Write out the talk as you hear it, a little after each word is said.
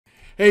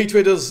Hey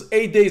traders,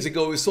 8 days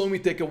ago you saw me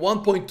take a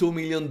 $1.2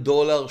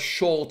 million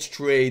short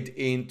trade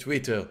in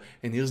Twitter,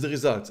 and here's the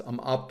results. I'm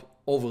up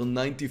over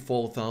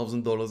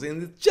 $94,000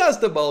 and it's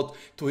just about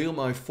to hit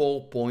my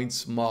 4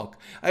 points mark.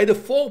 I had a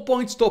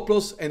 4-point stop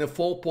loss and a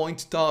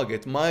 4-point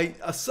target. My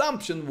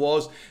assumption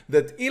was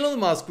that Elon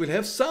Musk will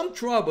have some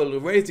trouble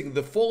raising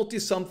the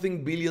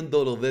 40-something billion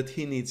that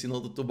he needs in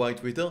order to buy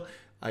Twitter.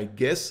 I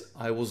guess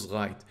I was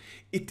right.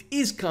 It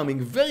is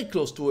coming very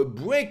close to a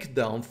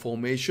breakdown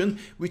formation,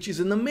 which is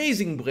an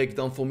amazing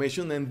breakdown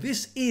formation, and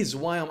this is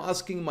why I'm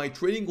asking my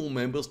trading room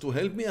members to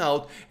help me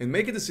out and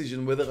make a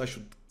decision whether I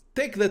should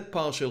take that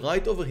partial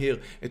right over here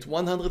at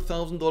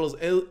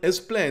 $100,000 as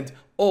planned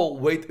or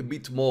wait a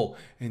bit more.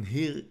 And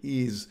here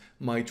is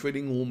my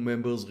trading room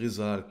members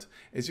result.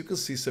 As you can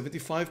see,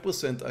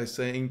 75% are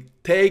saying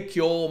take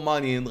your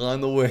money and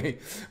run away.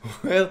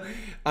 Well,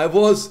 I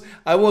was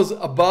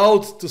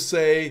about to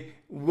say,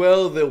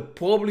 well, they're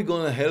probably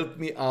gonna help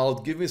me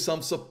out, give me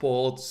some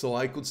support so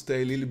I could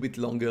stay a little bit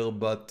longer,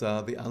 but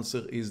the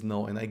answer is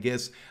no, and I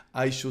guess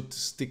I should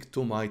stick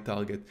to my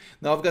target.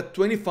 Now I've got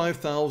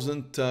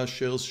 25,000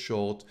 shares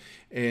short,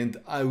 and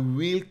I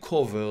will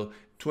cover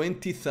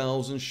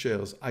 20,000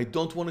 shares. I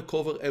don't want to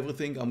cover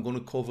everything. I'm going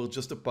to cover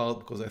just a part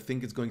because I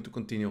think it's going to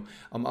continue.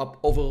 I'm up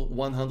over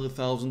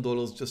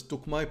 $100,000, just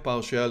took my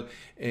partial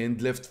and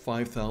left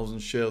 5,000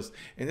 shares.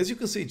 And as you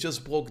can see, it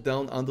just broke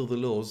down under the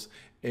lows,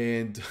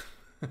 and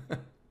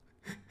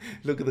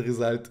look at the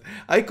result.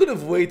 I could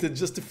have waited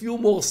just a few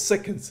more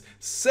seconds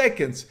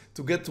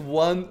to get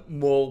one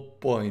more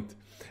point.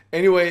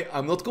 Anyway,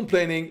 I'm not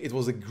complaining. It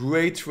was a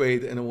great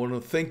trade and I want to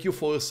thank you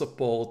for your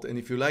support. And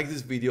if you like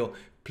this video,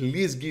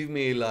 please give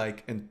me a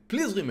like, and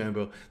please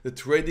remember that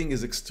trading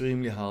is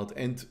extremely hard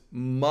and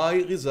my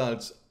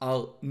results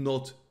are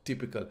not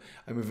typical.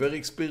 I'm a very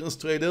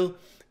experienced trader,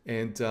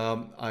 and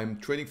I'm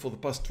trading for the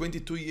past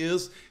 22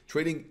 years.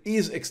 Trading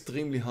is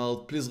extremely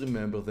hard. Please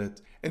remember that.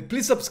 And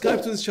please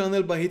subscribe to this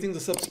channel by hitting the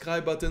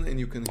subscribe button, and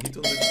you can hit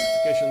on the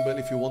notification bell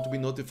if you want to be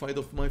notified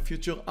of my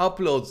future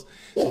uploads.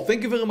 So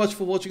thank you very much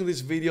for watching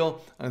this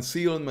video, and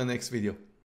see you in my next video.